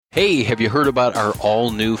Hey, have you heard about our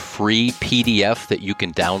all-new free PDF that you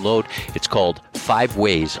can download? It's called 5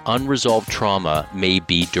 Ways Unresolved Trauma May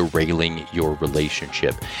Be Derailing Your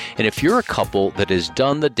Relationship. And if you're a couple that has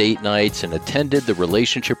done the date nights and attended the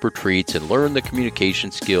relationship retreats and learned the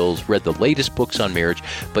communication skills, read the latest books on marriage,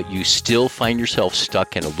 but you still find yourself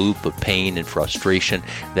stuck in a loop of pain and frustration,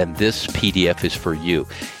 then this PDF is for you.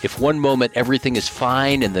 If one moment everything is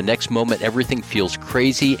fine and the next moment everything feels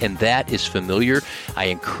crazy and that is familiar, I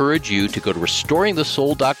encourage you to go to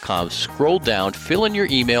restoringthesoul.com, scroll down, fill in your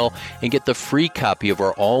email, and get the free copy of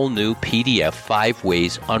our all-new PDF, 5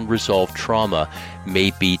 Ways Unresolved Trauma May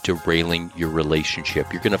Be Derailing Your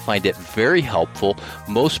Relationship. You're going to find it very helpful.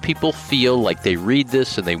 Most people feel like they read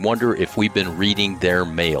this and they wonder if we've been reading their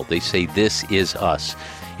mail. They say, this is us.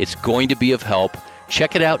 It's going to be of help.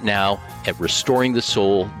 Check it out now at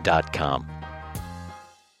restoringthesoul.com.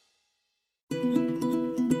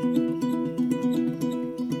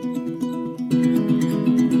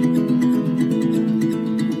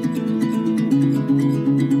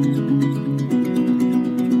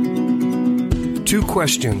 Two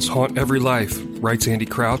questions haunt every life, writes Andy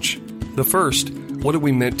Crouch. The first, what are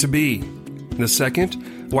we meant to be? The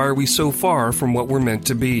second, why are we so far from what we're meant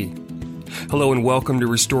to be? Hello and welcome to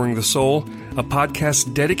Restoring the Soul, a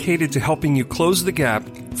podcast dedicated to helping you close the gap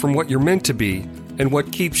from what you're meant to be and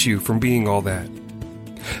what keeps you from being all that.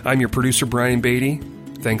 I'm your producer, Brian Beatty.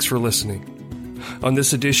 Thanks for listening. On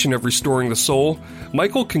this edition of Restoring the Soul,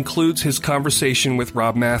 Michael concludes his conversation with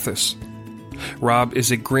Rob Mathis. Rob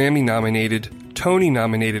is a Grammy-nominated,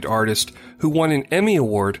 Tony-nominated artist who won an Emmy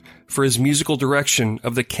Award for his musical direction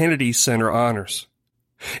of the Kennedy Center Honors.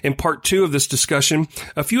 In part 2 of this discussion,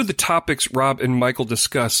 a few of the topics Rob and Michael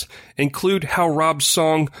discuss include how Rob's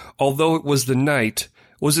song, Although It Was the Night,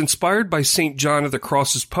 was inspired by St. John of the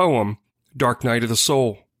Cross's poem, Dark Night of the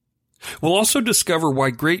Soul. We'll also discover why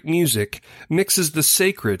great music mixes the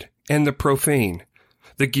sacred and the profane,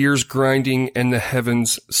 the gears grinding and the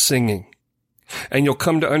heavens singing. And you'll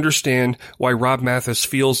come to understand why Rob Mathis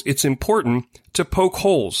feels it's important to poke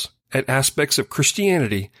holes at aspects of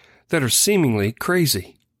Christianity that are seemingly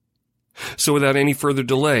crazy. So without any further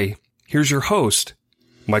delay, here's your host,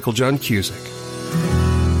 Michael John Cusick.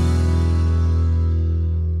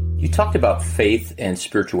 You talked about faith and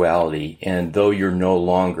spirituality, and though you're no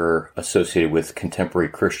longer associated with contemporary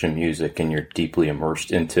Christian music and you're deeply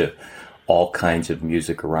immersed into all kinds of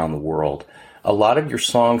music around the world, a lot of your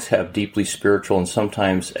songs have deeply spiritual and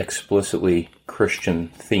sometimes explicitly Christian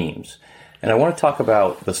themes. And I want to talk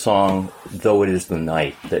about the song, Though It Is the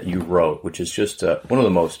Night, that you wrote, which is just one of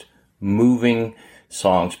the most moving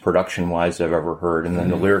songs, production-wise, I've ever heard. And then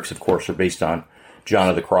the lyrics, of course, are based on John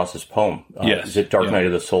of the Cross's poem. Yes. Is it Dark Night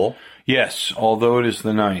of the Soul? Yes, Although It Is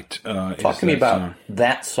the Night. Talk to me about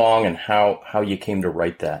that song and how you came to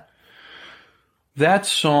write that. That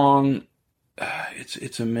song...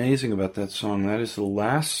 It's amazing about that song. That is the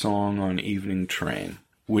last song on Evening Train,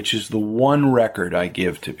 which is the one record I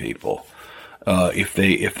give to people if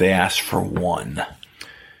they ask for one,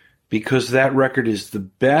 because that record is the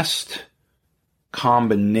best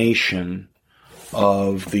combination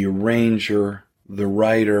of the arranger, the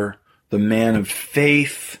writer, the man of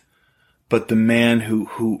faith, but the man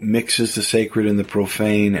who mixes the sacred and the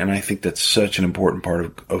profane. And I think that's such an important part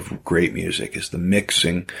of great music, is the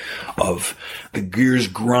mixing of the gears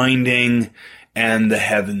grinding and the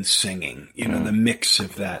heavens singing, the mix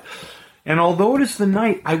of that. And Although It Is the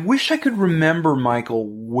Night, I wish I could remember, Michael,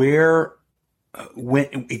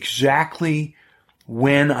 exactly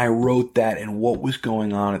when I wrote that and what was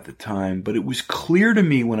going on at the time. But it was clear to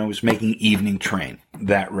me when I was making Evening Train,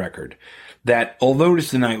 that record, that Although It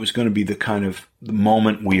Is the Night was going to be the kind of the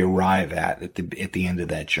moment we arrive at the end of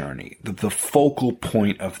that journey, the focal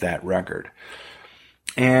point of that record.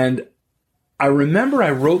 And I remember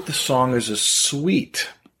I wrote the song as a suite,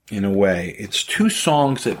 in a way. It's two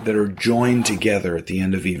songs that are joined together at the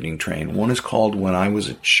end of Evening Train. One is called When I Was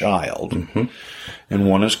a Child, and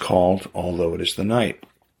one is called Although It Is the Night.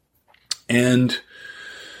 And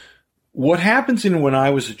what happens in When I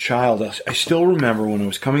Was a Child, I still remember when I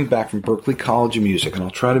was coming back from Berklee College of Music, and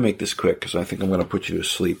I'll try to make this quick because I think I'm going to put you to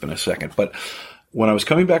sleep in a second. But when I was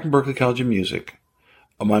coming back from Berklee College of Music,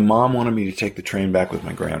 my mom wanted me to take the train back with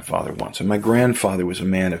my grandfather once. And my grandfather was a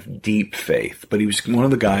man of deep faith, but he was one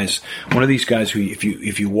of these guys who,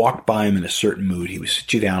 if you walked by him in a certain mood, he would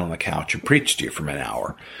sit you down on the couch and preach to you for an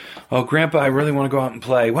hour. Oh, Grandpa, I really want to go out and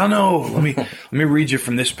play. Well, no, let me read you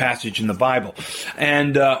from this passage in the Bible.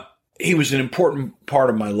 And he was an important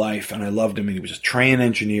part of my life, and I loved him. And he was a train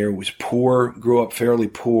engineer, was poor, grew up fairly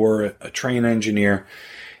poor, a train engineer.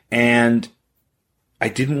 And I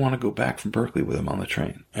didn't want to go back from Berkeley with him on the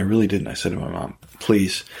train. I really didn't. I said to my mom,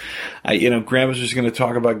 please, Grandma's just going to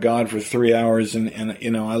talk about God for 3 hours,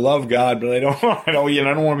 and I love God, but I don't want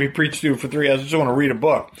to be preached to for 3 hours. I just want to read a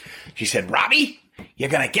book. She said, Robbie, you're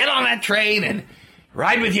going to get on that train and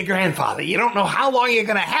ride with your grandfather. You don't know how long you're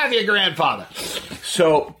going to have your grandfather.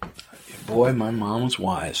 So, boy, my mom was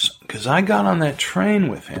wise, because I got on that train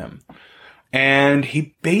with him, and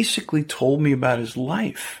he basically told me about his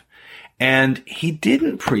life. And he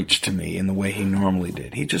didn't preach to me in the way he normally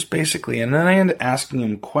did. He just basically, and then I ended up asking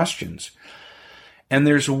him questions. And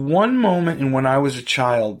there's one moment in when I was a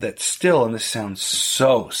child that still, and this sounds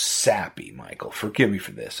so sappy, Michael, forgive me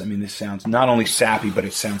for this. I mean, this sounds not only sappy, but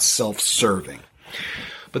it sounds self-serving.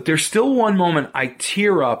 But there's still one moment I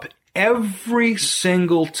tear up every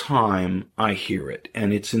single time I hear it.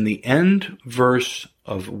 And it's in the end verse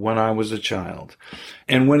of When I Was a Child.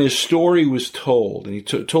 And when his story was told, and he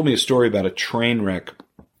told me a story about a train wreck,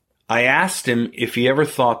 I asked him if he ever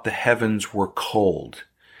thought the heavens were cold.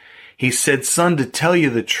 He said, son, to tell you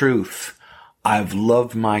the truth, I've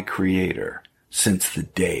loved my Creator since the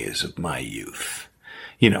days of my youth.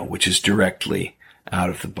 Which is directly out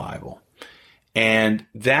of the Bible. And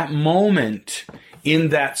that moment in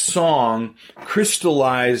that song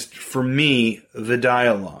crystallized for me the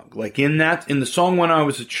dialogue. Like in the song When I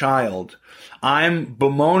Was a Child, I'm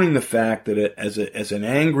bemoaning the fact that as an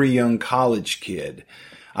angry young college kid,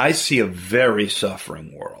 I see a very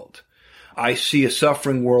suffering world. I see a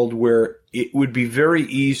suffering world where it would be very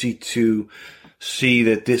easy to see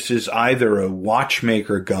that this is either a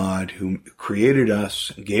watchmaker God who created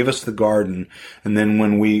us, gave us the garden, and then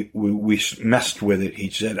when we messed with it, he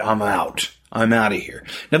said, I'm out of here.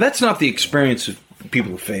 Now, that's not the experience of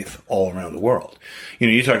people of faith all around the world.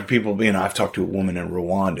 You talk to people, I've talked to a woman in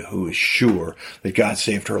Rwanda who is sure that God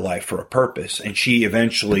saved her life for a purpose, and she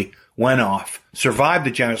eventually went off, survived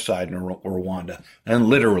the genocide in Rwanda, and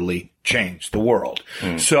literally changed the world.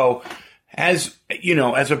 So, as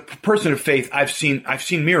a person of faith, I've seen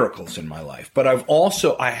miracles in my life, but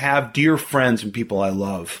I have dear friends and people I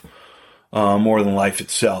love more than life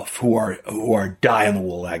itself who are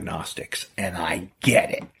die-in-the-wool agnostics, and I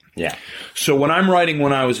get it. Yeah. So when I'm writing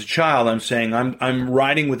When I Was a Child, I'm saying I'm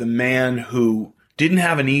writing with a man who didn't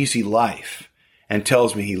have an easy life and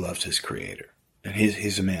tells me he loves his Creator, and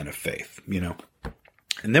he's a man of faith,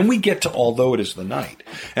 And then we get to Although It Is the Night,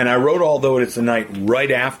 and I wrote Although It Is the Night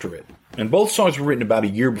right after it. And both songs were written about a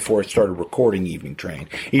year before I started recording Evening Train.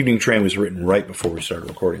 Evening Train was written right before we started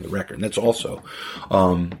recording the record. And that's also,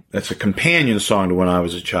 that's a companion song to When I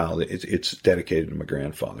Was a Child. It's dedicated to my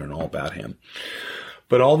grandfather and all about him.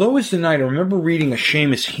 But Although It's the Night, I remember reading a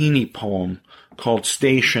Seamus Heaney poem called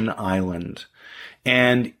Station Island.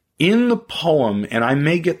 And in the poem, and I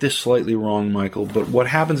may get this slightly wrong, Michael, but what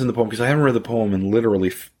happens in the poem, because I haven't read the poem in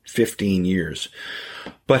literally 15 years,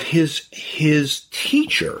 but his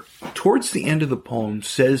teacher, towards the end of the poem,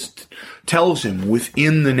 tells him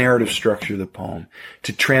within the narrative structure of the poem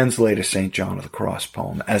to translate a St. John of the Cross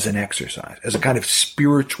poem as an exercise, as a kind of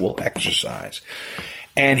spiritual exercise.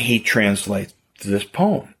 And he translates this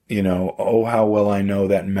poem, oh, how well I know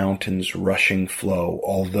that mountain's rushing flow,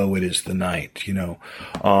 although it is the night,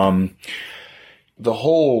 the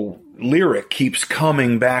whole lyric keeps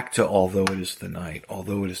coming back to although it is the night,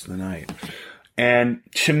 although it is the night. And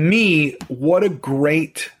to me, what a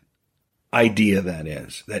great idea that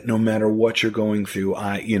is, that no matter what you're going through,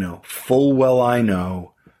 full well I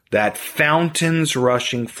know that fountains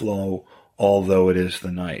rushing flow, although it is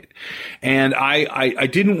the night. And I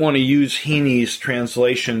didn't want to use Heaney's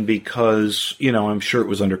translation because, I'm sure it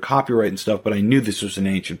was under copyright and stuff, but I knew this was an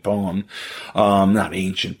ancient poem. Not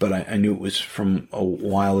ancient, but I knew it was from a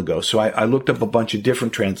while ago. So I looked up a bunch of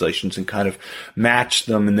different translations and kind of matched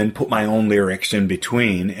them and then put my own lyrics in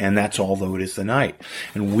between, and that's Although It Is the Night.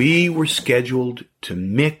 And we were scheduled to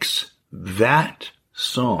mix that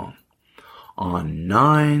song on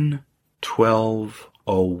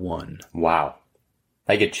 9/12/01. Wow.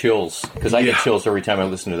 I get chills, because I get chills every time I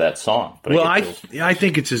listen to that song. But I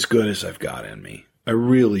think it's as good as I've got in me. I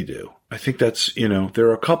really do. I think that's, there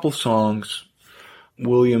are a couple songs,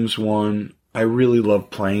 Williams one, I really love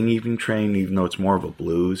playing Evening Train, even though it's more of a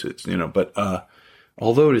blues. It's, but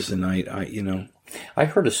Although It Is the Night, I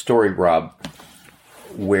heard a story, Rob,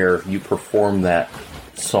 where you performed that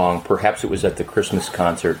song. Perhaps it was at the Christmas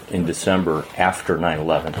concert in December after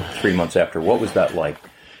 9/11, 3 months after. What was that like?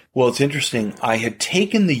 Well, it's interesting. I had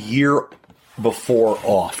taken the year before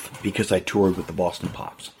off because I toured with the Boston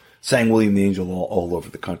Pops, sang William the Angel all over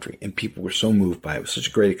the country, and people were so moved by it. It was such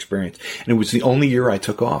a great experience. And it was the only year I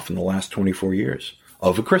took off in the last 24 years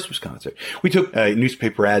of a Christmas concert. We took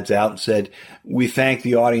newspaper ads out and said, we thank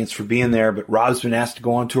the audience for being there, but Rob's been asked to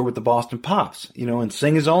go on tour with the Boston Pops, and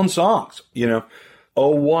sing his own songs,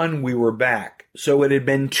 2001, we were back. So it had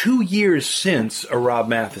been 2 years since a Rob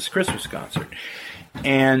Mathis Christmas concert.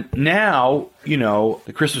 And now,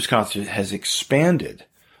 the Christmas concert has expanded.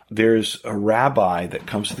 There's a rabbi that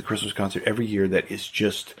comes to the Christmas concert every year that is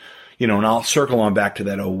just, and I'll circle on back to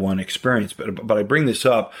that 2001 experience. But I bring this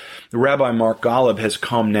up. The Rabbi Mark Golub has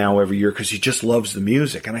come now every year because he just loves the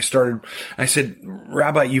music. And I said,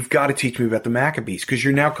 Rabbi, you've got to teach me about the Maccabees because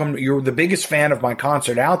you're the biggest fan of my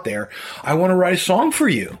concert out there. I want to write a song for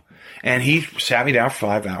you. And he sat me down for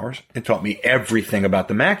 5 hours and taught me everything about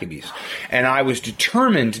the Maccabees. And I was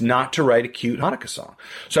determined not to write a cute Hanukkah song.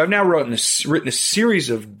 So I've now written a series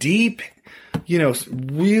of deep,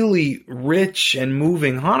 really rich and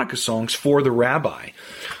moving Hanukkah songs for the rabbi.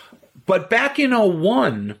 But back in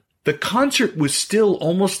 2001, the concert was still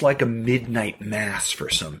almost like a midnight mass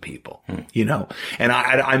for some people, and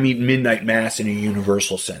I mean midnight mass in a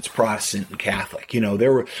universal sense, Protestant and Catholic.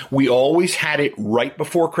 We always had it right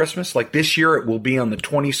before Christmas. Like this year, it will be on the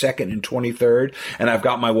 22nd and 23rd. And I've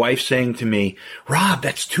got my wife saying to me, Rob,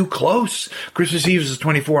 that's too close. Christmas Eve is the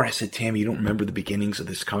 24th. And I said, Tammy, you don't remember the beginnings of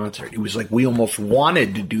this concert. It was like we almost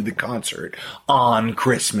wanted to do the concert on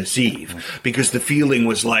Christmas Eve because the feeling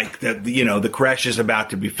was like that, the creche is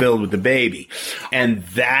about to be filled with the baby. And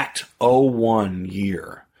that 2001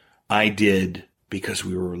 year, I did, because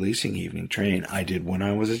we were releasing Evening Train, I did When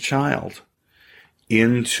I Was a Child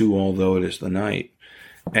into Although It Is the Night.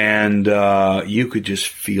 And you could just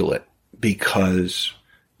feel it because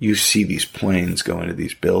you see these planes go into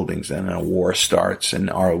these buildings and a war starts and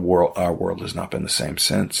our world has not been the same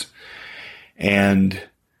since. And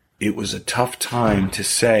it was a tough time to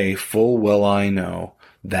say, full well I know,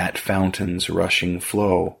 that fountain's rushing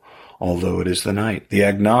flow, although it is the night. The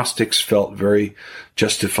agnostics felt very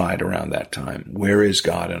justified around that time. Where is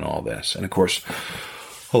God in all this? And of course,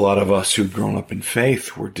 a lot of us who'd grown up in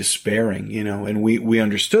faith were despairing, and we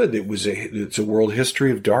understood that it's a world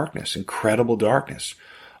history of darkness, incredible darkness.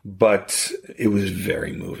 But it was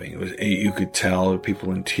very moving. You could tell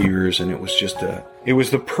people in tears, and it was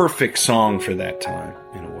the perfect song for that time,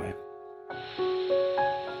 in a way.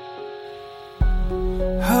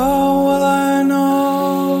 How will I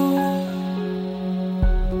know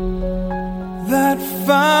that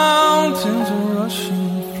fountains are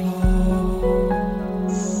rushing flow,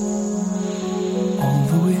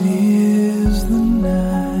 although it is the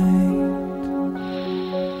night?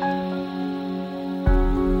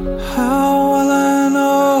 How will I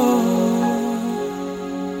know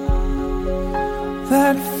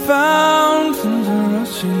that fountains are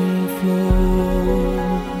rushing flow,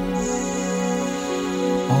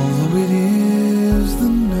 although it is the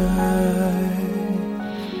night?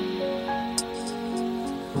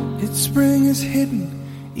 Its spring is hidden,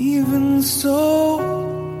 even so,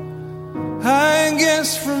 I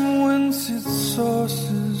guess from whence its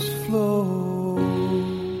sources flow,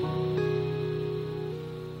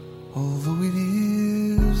 although it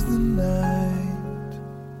is the night.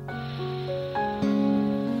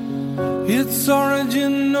 Its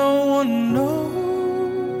origin no one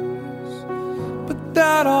knows, but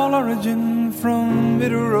that all origin from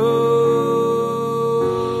it arose,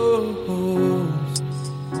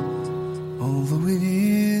 although it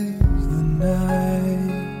is the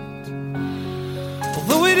night.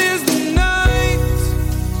 Although it is the night,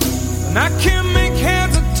 and I can't make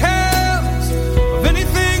heads or tails of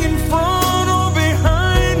anything in front or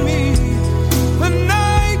behind me. The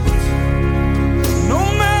night, no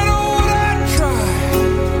matter what I try,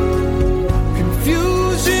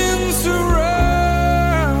 confusion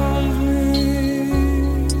surrounds me.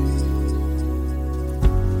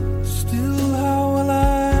 Still, how will I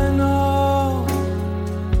know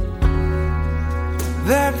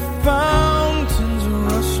that fountains are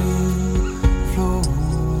rushing flow,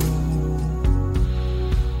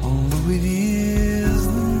 although it is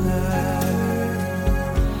the night?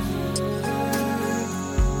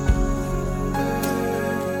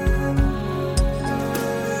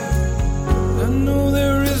 I know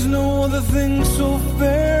there is no other thing so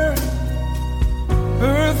fair.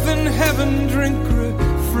 Earth and heaven drink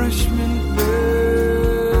refreshment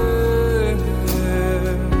there,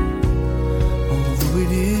 although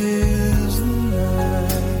it is the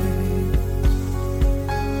night.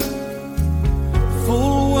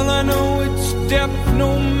 Full well I know its depth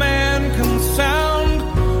no man can sound,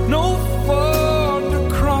 no ford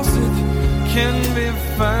across it can be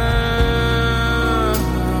found,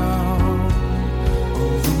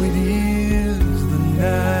 although it is the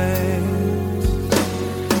night.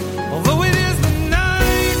 Although it is the night.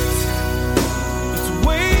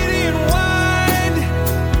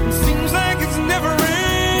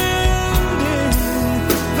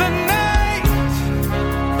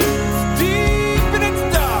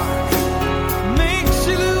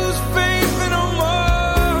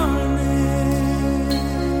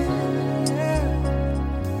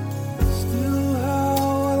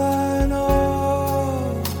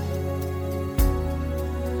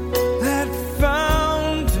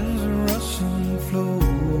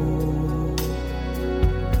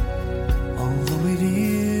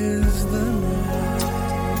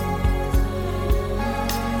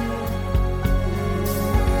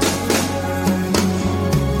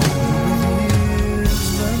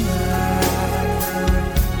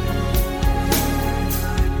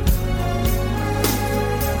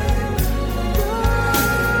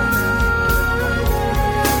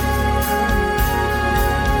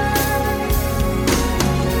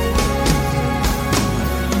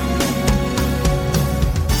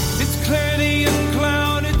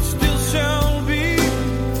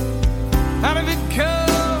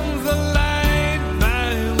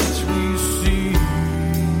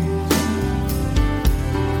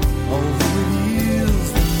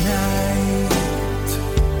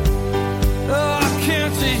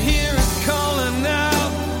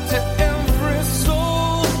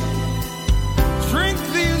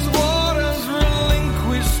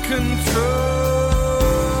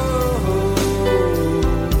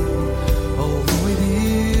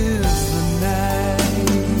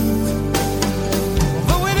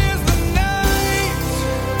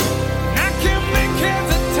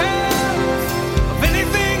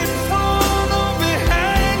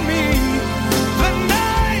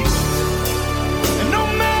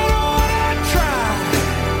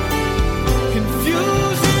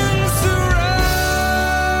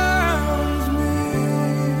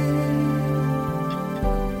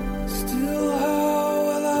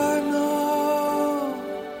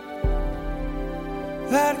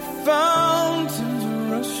 fountains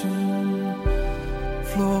rushing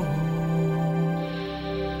flow,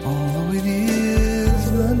 although it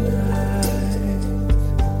is the night.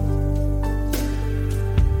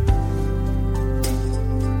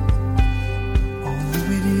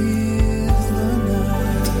 Although it is the night.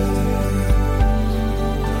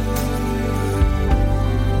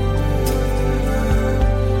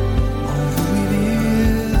 Although it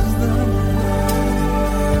is the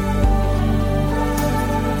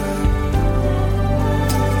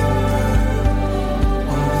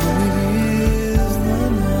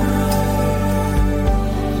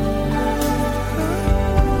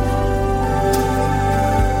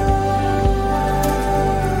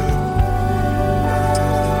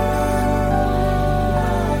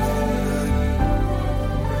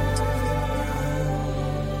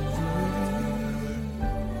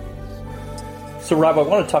So, Rob, I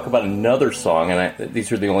want to talk about another song, and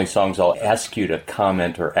these are the only songs I'll ask you to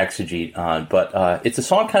comment or exegete on, but it's a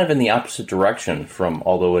song kind of in the opposite direction from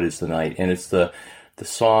Although It Is the Night, and it's the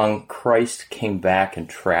song Christ Came Back and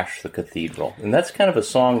Trashed the Cathedral. And that's kind of a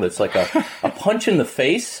song that's like a punch in the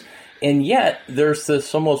face, and yet there's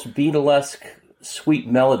this almost Beatlesque sweet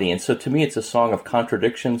melody, and so to me it's a song of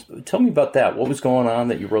contradictions. Tell me about that. What was going on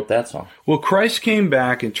that you wrote that song? Well, Christ Came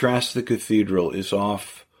Back and Trashed the Cathedral is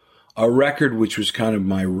off a record which was kind of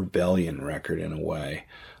my rebellion record in a way.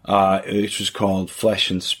 It was called Flesh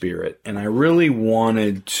and Spirit. And I really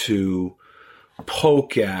wanted to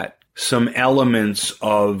poke at some elements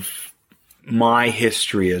of my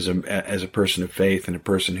history as a person of faith and a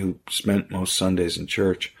person who spent most Sundays in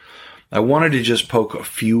church. I wanted to just poke a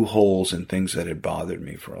few holes in things that had bothered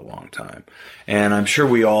me for a long time. And I'm sure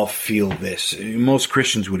we all feel this. Most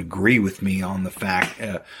Christians would agree with me on the fact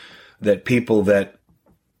that people that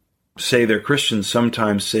say they're Christians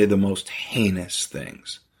sometimes say the most heinous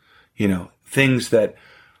things, things that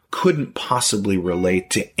couldn't possibly relate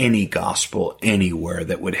to any gospel anywhere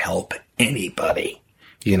that would help anybody.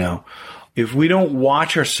 If we don't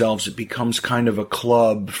watch ourselves, it becomes kind of a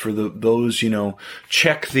club for those,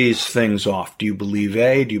 check these things off. Do you believe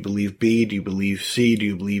A? Do you believe B? Do you believe C? Do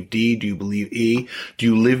you believe D? Do you believe E? Do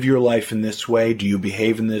you live your life in this way? Do you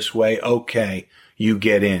behave in this way? Okay, you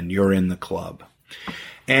get in. You're in the club.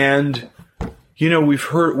 And, we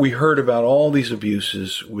heard about all these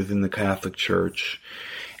abuses within the Catholic Church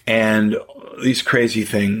and these crazy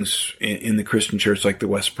things in the Christian church like the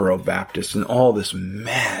Westboro Baptist and all this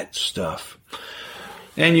mad stuff.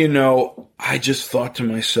 And, I just thought to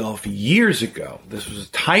myself years ago, this was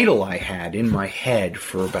a title I had in my head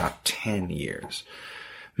for about 10 years.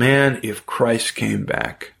 Man, if Christ came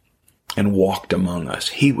back and walked among us,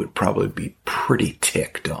 he would probably be pretty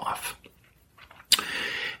ticked off.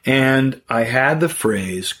 And I had the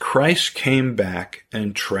phrase, Christ came back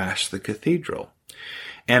and trashed the cathedral.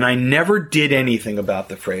 And I never did anything about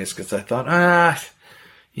the phrase because I thought,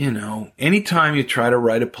 anytime you try to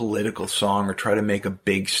write a political song or try to make a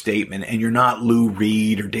big statement and you're not Lou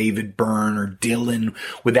Reed or David Byrne or Dylan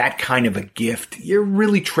with that kind of a gift, you're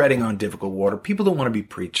really treading on difficult water. People don't want to be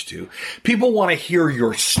preached to. People want to hear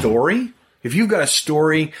your story. If you've got a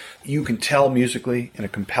story you can tell musically in a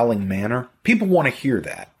compelling manner, people want to hear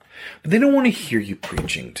that. But they don't want to hear you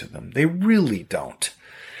preaching to them. They really don't.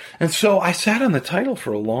 And so I sat on the title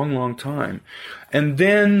for a long, long time. And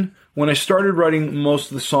then when I started writing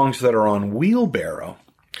most of the songs that are on Wheelbarrow,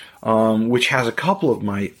 which has a couple of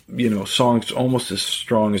my, songs almost as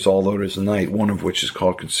strong as Although It Is the Night, one of which is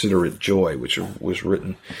called Consider It Joy, which was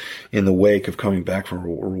written in the wake of coming back from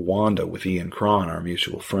Rwanda with Ian Cron, our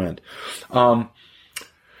mutual friend.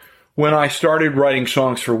 When I started writing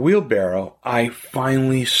songs for Wheelbarrow, I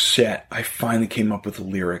finally came up with a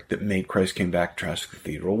lyric that made Christ Came Back, Trashed the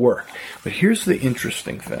Cathedral work. But here's the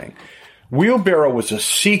interesting thing. Wheelbarrow was a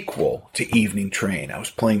sequel to Evening Train. I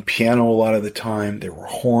was playing piano a lot of the time. There were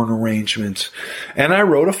horn arrangements. And I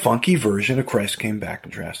wrote a funky version of Christ Came Back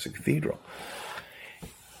and Trashed the Cathedral.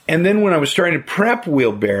 And then when I was starting to prep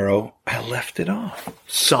Wheelbarrow, I left it off.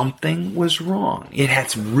 Something was wrong. It had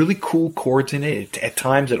some really cool chords in it. At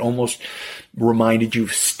times it almost reminded you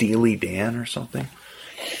of Steely Dan or something.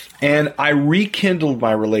 And I rekindled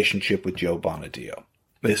my relationship with Joe Bonadio.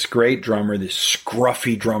 This great drummer, this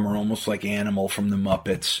scruffy drummer, almost like Animal from the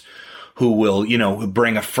Muppets, who will,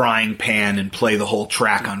 bring a frying pan and play the whole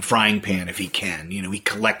track on frying pan if he can. He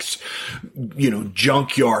collects,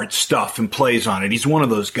 junkyard stuff and plays on it. He's one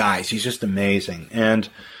of those guys. He's just amazing. And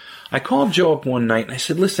I called Joe up one night and I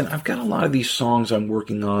said, listen, I've got a lot of these songs I'm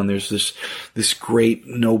working on. There's this great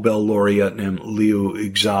Nobel laureate named Liu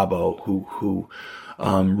Xiaobo who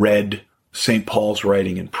read St. Paul's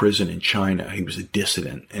writing in prison in China. He was a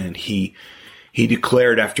dissident, and he he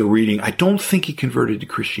declared after reading, I don't think he converted to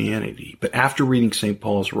Christianity, but after reading St.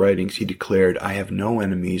 Paul's writings, he declared, I have no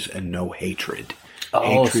enemies and no hatred.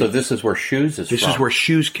 Oh, so this is where Shoes is from. This is where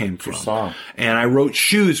Shoes came from. Song. And I wrote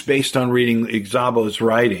Shoes based on reading Igzobo's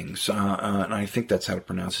writings. And I think that's how to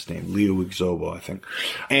pronounce his name. Leo Igzobo, I think.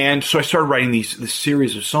 And so I started writing this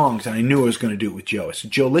series of songs, and I knew I was going to do it with Joe. I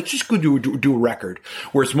said, Joe, let's just go do a record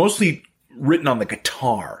where it's mostly written on the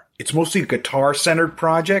guitar. It's mostly a guitar-centered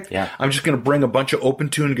project. Yeah. I'm just going to bring a bunch of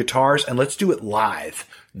open-tuned guitars, and let's do it live.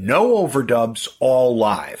 No overdubs, all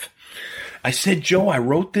live. I said, Joe, I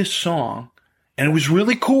wrote this song, and it was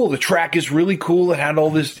really cool. The track is really cool. It had all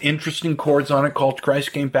this interesting chords on it called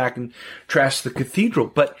Christ Came Back and Trashed the Cathedral.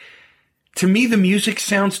 But to me, the music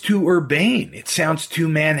sounds too urbane. It sounds too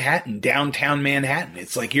Manhattan, downtown Manhattan.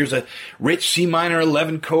 It's like here's a rich C minor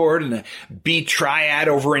 11 chord and a B triad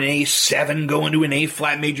over an A7 going to an A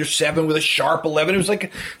flat major 7 with a sharp 11. It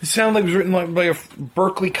sounded like it was written by a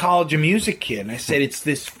Berkeley College of Music kid. And I said, it's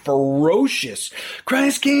this ferocious,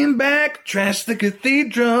 Christ came back, trashed the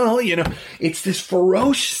cathedral. It's this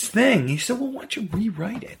ferocious thing. He said, well, why don't you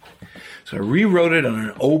rewrite it? So I rewrote it on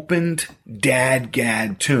an opened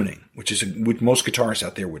DAD-GAD tuning, which most guitarists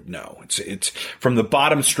out there would know. It's from the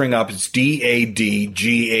bottom string up, it's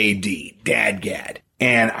D-A-D-G-A-D, DAD-GAD.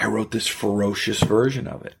 And I wrote this ferocious version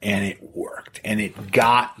of it, and it worked. And it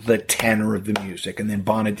got the tenor of the music. And then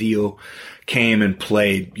Bonadio came and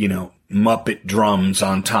played, Muppet drums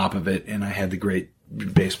on top of it, and I had the great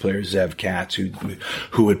bass player Zev Katz,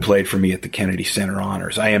 who had played for me at the Kennedy Center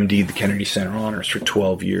Honors. I MD'd the Kennedy Center Honors for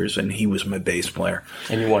 12 years, and he was my bass player.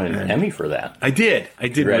 And you won an Emmy for that. I did.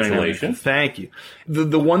 Congratulations. Thank you.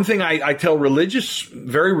 The one thing I tell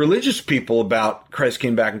very religious people about Christ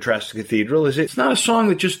Came Back and Trashed the Cathedral is it's not a song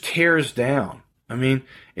that just tears down. I mean,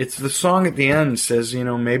 it's the song at the end says,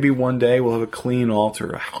 maybe one day we'll have a clean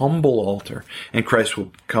altar, a humble altar, and Christ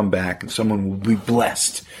will come back and someone will be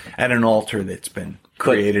blessed at an altar that's been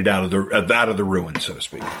created out of the ruins, so to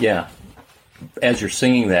speak. Yeah. As you're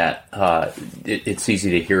singing that, it's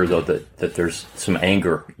easy to hear, though, that there's some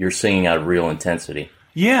anger. You're singing out of real intensity.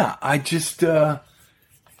 Yeah, I just, I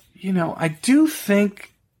do think,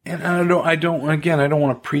 and I don't want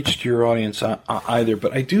to preach to your audience either,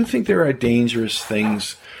 but I do think there are dangerous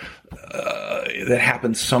things that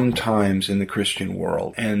happen sometimes in the Christian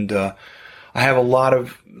world. And I have a lot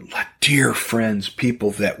of dear friends,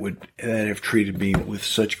 people that have treated me with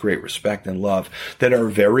such great respect and love, that are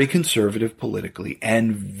very conservative politically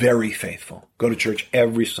and very faithful. Go to church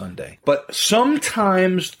every Sunday. But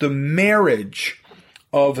sometimes the marriage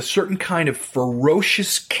of a certain kind of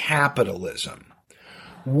ferocious capitalism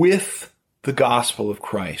with the gospel of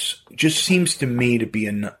Christ just seems to me to be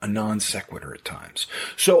a non sequitur at times.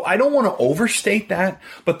 So I don't want to overstate that,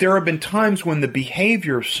 but there have been times when the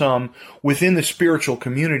behavior of some within the spiritual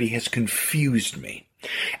community has confused me.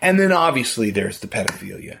 And then obviously there's the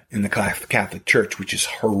pedophilia in the Catholic Church, which is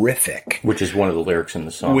horrific. Which is one of the lyrics in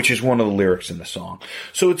the song.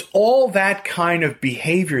 So it's all that kind of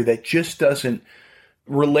behavior that just doesn't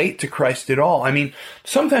relate to Christ at all. I mean,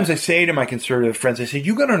 sometimes I say to my conservative friends, I say,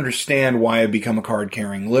 you got to understand why I become a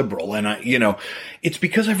card-carrying liberal. And it's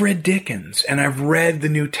because I've read Dickens and I've read the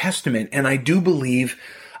New Testament, and I do believe,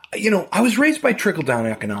 I was raised by trickle-down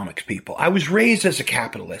economics people. I was raised as a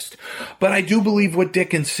capitalist, but I do believe what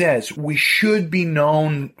Dickens says. We should be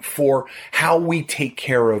known for how we take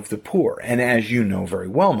care of the poor. And as you know very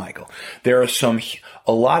well, Michael, there are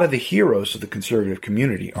a lot of the heroes of the conservative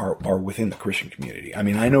community are within the Christian community. I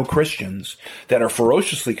mean, I know Christians that are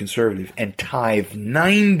ferociously conservative and tithe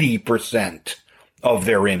 90% of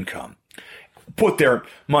their income, put their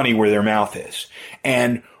money where their mouth is,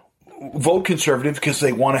 and vote conservative because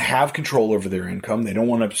they want to have control over their income. They don't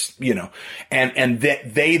want to, and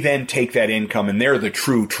they then take that income, and they're the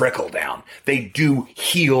true trickle down. They do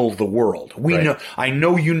heal the world. I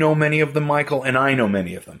know you know many of them, Michael, and I know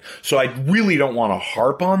many of them. So I really don't want to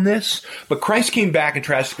harp on this, but Christ Came Back and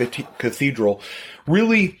Trashed the Cathedral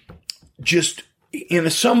really just, in a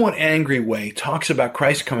somewhat angry way, talks about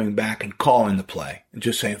Christ coming back and calling the play and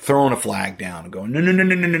just saying, throwing a flag down and going,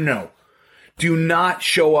 no. Do not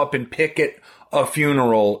show up and picket a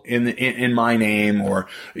funeral in my name, or,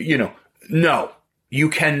 no, you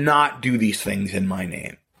cannot do these things in my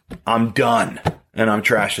name. I'm done, and I'm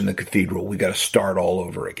trashing the cathedral. We got to start all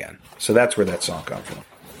over again. So that's where that song comes from.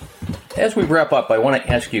 As we wrap up, I want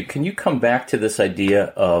to ask you, can you come back to this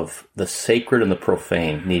idea of the sacred and the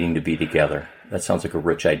profane needing to be together? That sounds like a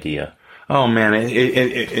rich idea. Oh, man.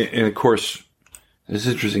 And of course, it's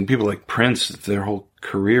interesting. People like Prince, their whole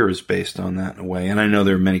career is based on that in a way. And I know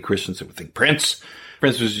there are many Christians that would think Prince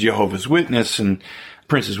was Jehovah's Witness,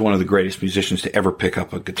 Prince is one of the greatest musicians to ever pick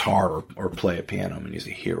up a guitar or play a piano. I mean, he's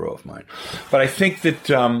a hero of mine. But I think that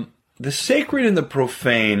the sacred and the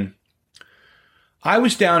profane, I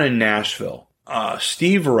was down in Nashville.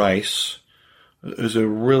 Steve Rice is a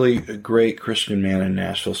really great Christian man in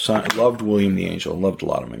Nashville. Loved William the Angel, loved a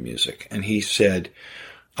lot of my music. And he said,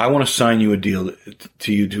 I want to sign you a deal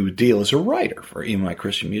to do a deal as a writer for EMI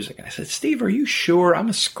Christian Music. And I said, Steve, are you sure? I'm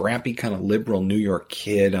a scrappy kind of liberal New York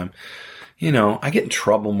kid. I get in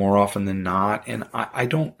trouble more often than not. And I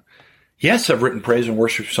don't, yes, I've written praise and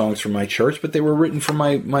worship songs for my church, but they were written for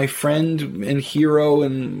my friend and hero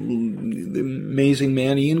and the amazing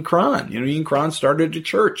man, Ian Cron. Ian Cron started a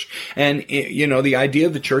church. And, the idea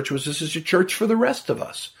of the church was this is a church for the rest of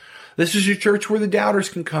us. This is your church where the doubters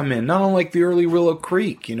can come in, not unlike the early Willow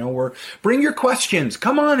Creek, where bring your questions.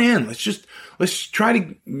 Come on in. Let's try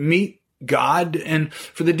to meet God. And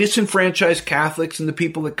for the disenfranchised Catholics and the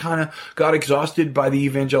people that kind of got exhausted by the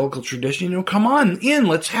evangelical tradition, come on in.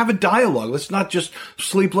 Let's have a dialogue. Let's not just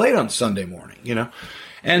sleep late on Sunday morning,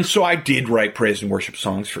 And so I did write praise and worship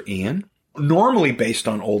songs for Ian, normally based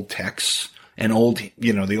on old texts and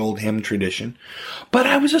the old hymn tradition. But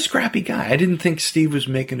I was a scrappy guy. I didn't think Steve was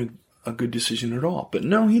making a good decision at all. But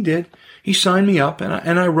no, he did. He signed me up,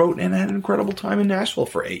 and I wrote and had an incredible time in Nashville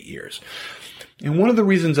for 8 years. And one of the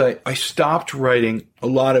reasons I stopped writing a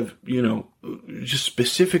lot of, just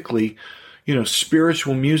specifically,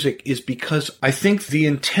 spiritual music is because I think the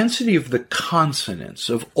intensity of the consonants,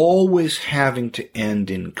 of always having to end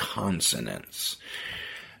in consonants,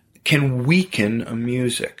 can weaken a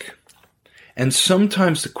music. And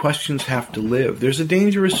sometimes the questions have to live. There's a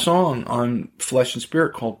dangerous song on Flesh and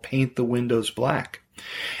Spirit called Paint the Windows Black.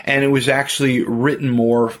 And it was actually written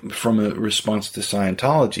more from a response to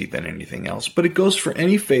Scientology than anything else. But it goes for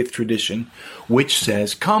any faith tradition which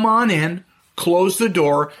says, come on in, close the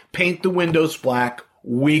door, paint the windows black.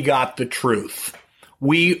 We got the truth.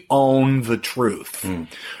 We own the truth.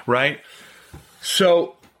 Right?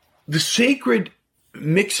 So the sacred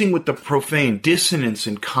mixing with the profane, dissonance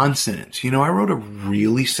and consonance. I wrote a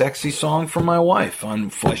really sexy song for my wife on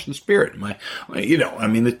Flesh and Spirit. I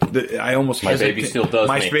almost My baby still does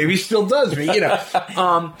my me. My baby still does me,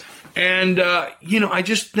 I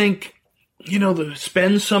just think,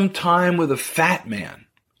 Spend Some Time with a Fat Man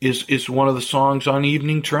is one of the songs on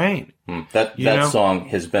Evening Train. That song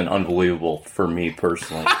has been unbelievable for me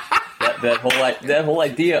personally. that whole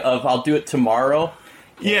idea of I'll do it tomorrow.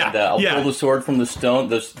 And, I'll pull the sword from the stone.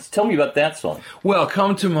 Tell me about that song. Well,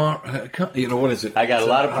 come tomorrow. What is it? I got a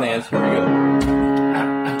lot of plans. Here we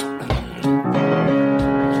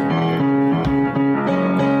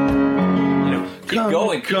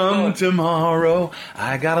go. Keep going. Tomorrow.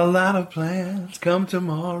 I got a lot of plans. Come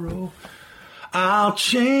tomorrow. I'll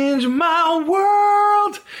change my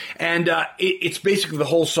world. And it's basically the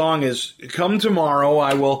whole song is, come tomorrow,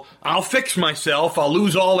 I'll fix myself, I'll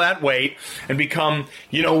lose all that weight and become,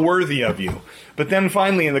 worthy of you. But then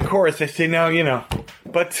finally in the chorus they say, no,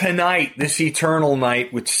 but tonight, this eternal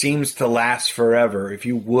night, which seems to last forever, if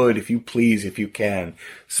you would, if you please, if you can,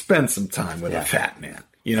 spend some time with a fat man,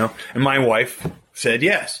 And my wife said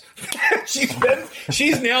yes.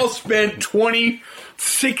 She's now spent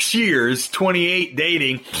 26 years, 28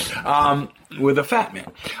 dating, with a fat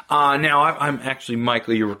man. Now I'm actually,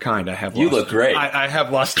 Michael, you were kind. You look great. I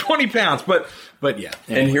have lost 20 pounds, but yeah.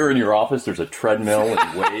 And here in your office, there's a treadmill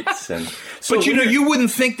and weights, and so but you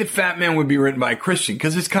wouldn't think that Fat Man would be written by a Christian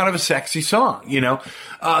because it's kind of a sexy song,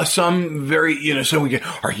 Some very, so we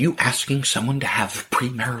get, are you asking someone to have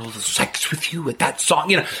premarital sex with you with that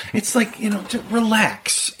song? It's like, to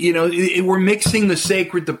relax. We're mixing the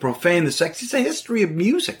sacred, the profane, the sexy. It's a history of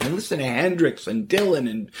music. And listen to Hendrix and Dylan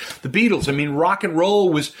and the Beatles. I mean, rock and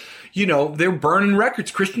roll was, they're burning records.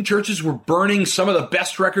 Christian churches were burning some of the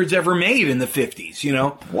best records ever made in the 50s,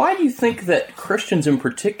 Why do you think that Christians in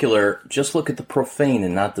particular just look at the profane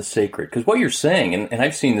and not the sacred? Because what you're saying, and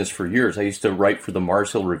I've seen this for years, I used to write for the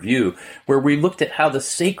Mars Hill Review, where we looked at how the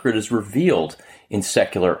sacred is revealed in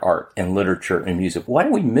secular art and literature and music. Why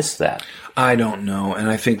do we miss that? I don't know. And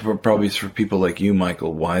I think probably it's for people like you,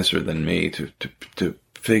 Michael, wiser than me to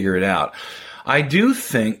figure it out. I do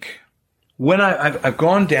think when I've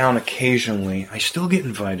gone down occasionally, I still get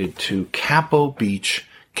invited to Capo Beach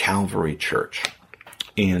Calvary Church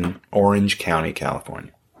in Orange County,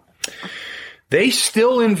 California. They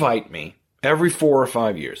still invite me every 4 or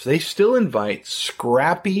 5 years. They still invite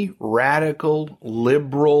scrappy, radical,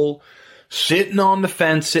 liberal, sitting on the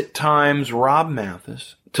fence at times, Rob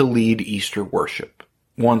Mathis, to lead Easter worship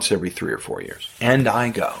once every 3 or 4 years. And I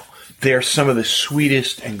go. they're some of the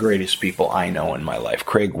sweetest and greatest people I know in my life.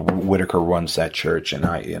 Craig Whitaker runs that church,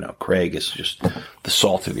 and Craig is just the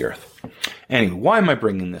salt of the earth. Anyway, why am I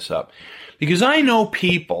bringing this up? Because I know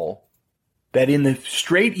people that in the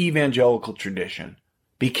straight evangelical tradition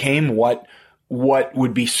became what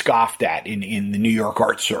would be scoffed at in the New York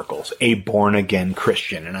art circles, a born-again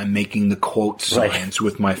Christian. And I'm making the quote signs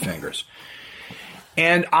with my fingers.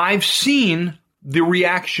 And I've seen the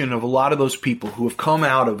reaction of a lot of those people who have come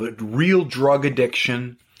out of a real drug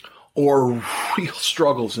addiction or real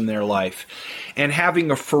struggles in their life, and having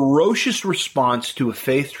a ferocious response to a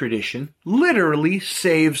faith tradition literally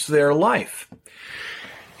saves their life.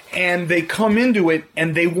 And they come into it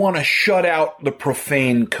and they want to shut out the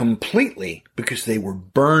profane completely because they were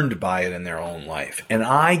burned by it in their own life. And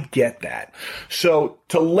I get that. So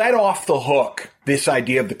to let off the hook this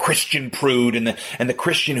idea of the Christian prude and the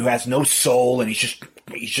Christian who has no soul, and he's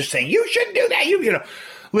just saying, you shouldn't do that.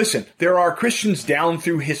 Listen, there are Christians down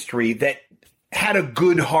through history that had a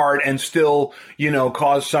good heart and still,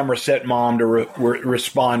 caused Somerset Maugham to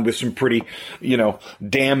respond with some pretty,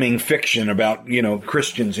 damning fiction about,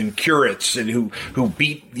 Christians and curates and who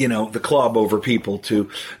beat, the club over people to,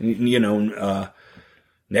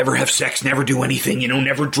 never have sex, never do anything,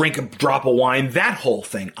 never drink a drop of wine, that whole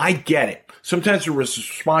thing. I get it. Sometimes the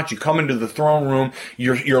response, you come into the throne room,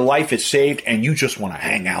 your life is saved, and you just want to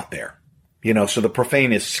hang out there. So the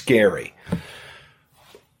profane is scary.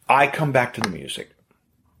 I come back to the music.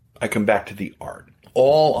 I come back to the art.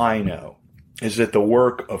 All I know is that the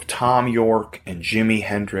work of Tom York and Jimi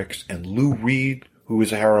Hendrix and Lou Reed, who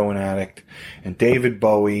was a heroin addict, and David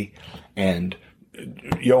Bowie and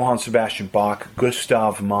Johann Sebastian Bach,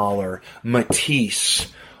 Gustav Mahler,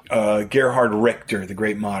 Matisse, Gerhard Richter, the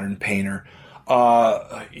great modern painter,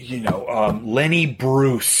 Lenny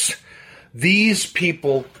Bruce. These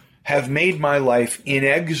people have made my life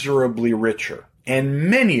inexorably richer. And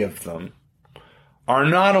many of them are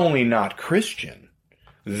not only not Christian,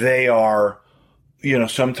 they are,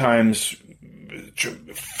 sometimes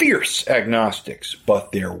fierce agnostics,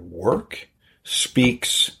 but their work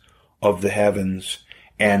speaks of the heavens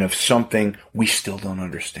and of something we still don't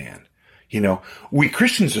understand. We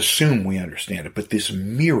Christians assume we understand it, but this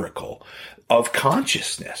miracle of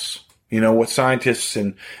consciousness, what scientists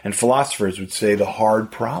and philosophers would say the hard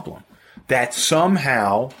problem, that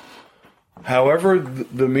somehow, however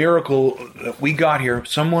the miracle that we got here,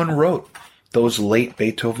 someone wrote those late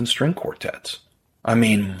Beethoven string quartets. I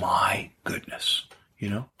mean, my goodness,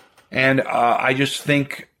 And I just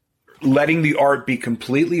think letting the art be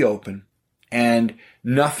completely open and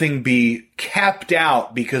nothing be kept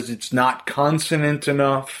out because it's not consonant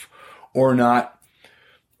enough or not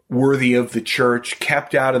worthy of the church,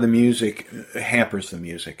 kept out of the music, hampers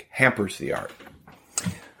the art.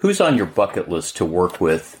 Who's on your bucket list to work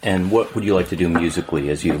with, and what would you like to do musically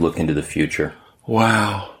as you look into the future?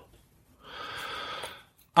 Wow.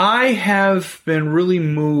 I have been really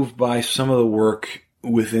moved by some of the work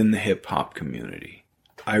within the hip-hop community.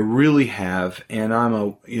 I really have, and I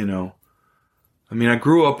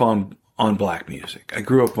grew up on black music. I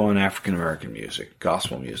grew up on African-American music,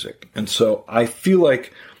 gospel music. And so I feel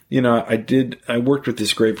like, I worked with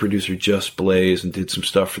this great producer, Just Blaze, and did some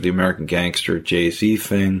stuff for the American Gangster Jay-Z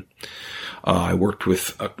thing. I worked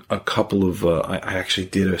with a couple of, I actually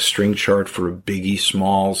did a string chart for a Biggie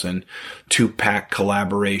Smalls and Tupac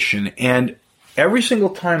collaboration. And every single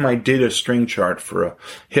time I did a string chart for a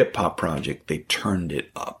hip hop project, they turned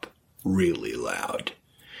it up really loud.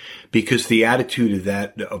 Because the attitude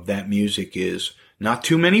of that music is not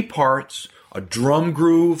too many parts, a drum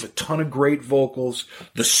groove, a ton of great vocals,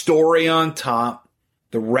 the story on top,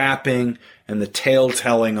 the rapping, and the tale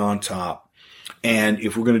telling on top. And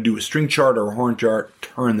if we're going to do a string chart or a horn chart,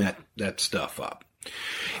 turn that stuff up.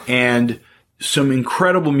 And some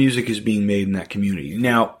incredible music is being made in that community.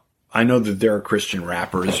 Now, I know that there are Christian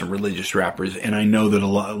rappers and religious rappers, and I know that a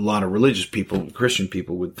lot of religious people, Christian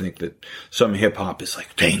people, would think that some hip-hop is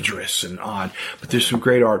like dangerous and odd, but there's some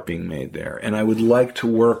great art being made there, and I would like to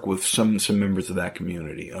work with some members of that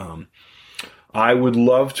community. I would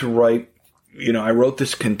love to write, I wrote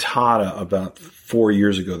this cantata about 4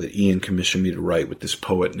 years ago that Ian commissioned me to write with this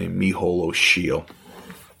poet named Micheal O'Sheill.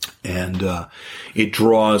 And it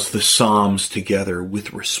draws the Psalms together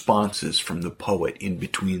with responses from the poet in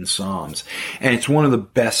between Psalms. And it's one of the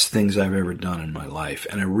best things I've ever done in my life.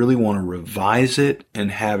 And I really want to revise it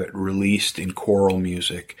and have it released in choral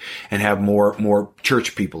music and have more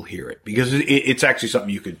church people hear it. Because it's actually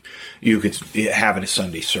something you could have in a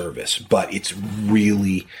Sunday service. But it's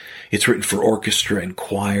written for orchestra and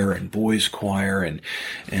choir and boys choir and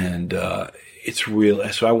it's real.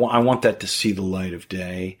 So I want that to see the light of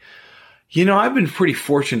day. You know, I've been pretty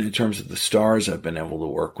fortunate in terms of the stars I've been able to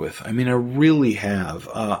work with. I mean, I really have.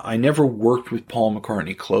 I never worked with Paul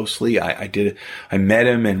McCartney closely. I met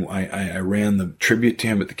him and I ran the tribute to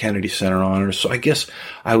him at the Kennedy Center Honors. So I guess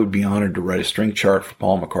I would be honored to write a string chart for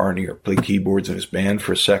Paul McCartney or play keyboards in his band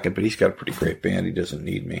for a second, but he's got a pretty great band. He doesn't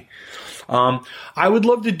need me. I would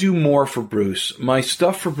love to do more for Bruce. My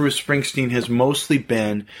stuff for Bruce Springsteen has mostly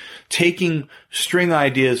been taking string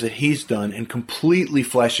ideas that he's done and completely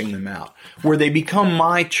fleshing them out, where they become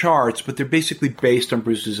my charts, but they're basically based on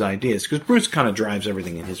Bruce's ideas, because Bruce kind of drives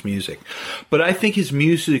everything in his music. But I think his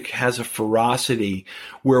music has a ferocity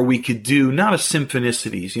where we could do, not a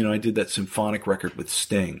symphonicities, you know, I did that symphonic record with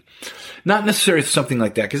Sting. Not necessarily something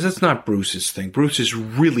like that, because that's not Bruce's thing. Bruce is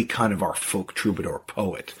really kind of our folk troubadour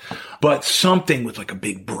poet. But something with like a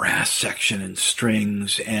big brass section and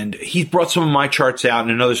strings, and he brought some of my charts out,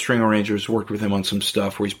 and another string arranger has worked with him on some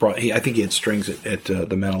stuff where I think he had strings at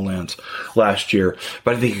the Meadowlands last year,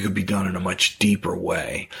 but I think it could be done in a much deeper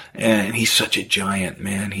way. And he's such a giant,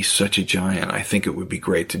 man. He's such a giant. I think it would be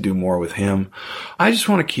great to do more with him. I just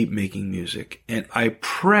want to keep making music, and I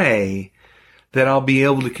pray that I'll be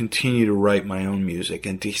able to continue to write my own music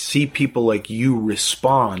and to see people like you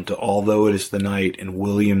respond to Although It Is the Night and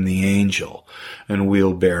William the Angel and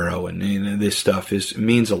Wheelbarrow and this stuff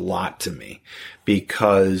means a lot to me,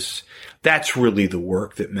 because that's really the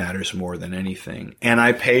work that matters more than anything. And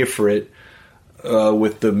I pay for it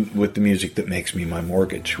with the music that makes me my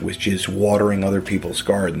mortgage, which is watering other people's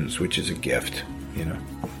gardens, which is a gift, you know.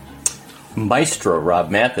 Maestro Rob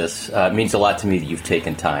Mathis, it means a lot to me that you've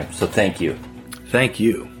taken time, so thank you. Thank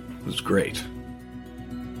you. It was great.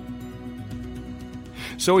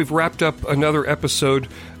 So we've wrapped up another episode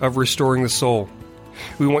of Restoring the Soul.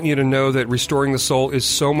 We want you to know that Restoring the Soul is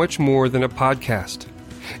so much more than a podcast.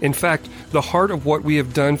 In fact, the heart of what we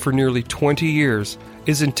have done for nearly 20 years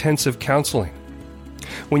is intensive counseling.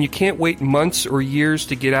 When you can't wait months or years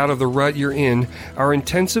to get out of the rut you're in, our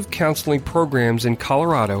intensive counseling programs in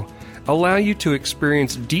Colorado allow you to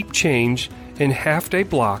experience deep change in half-day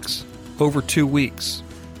blocks over 2 weeks.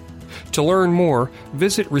 To learn more,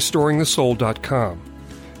 visit restoringthesoul.com.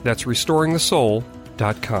 That's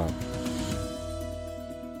restoringthesoul.com.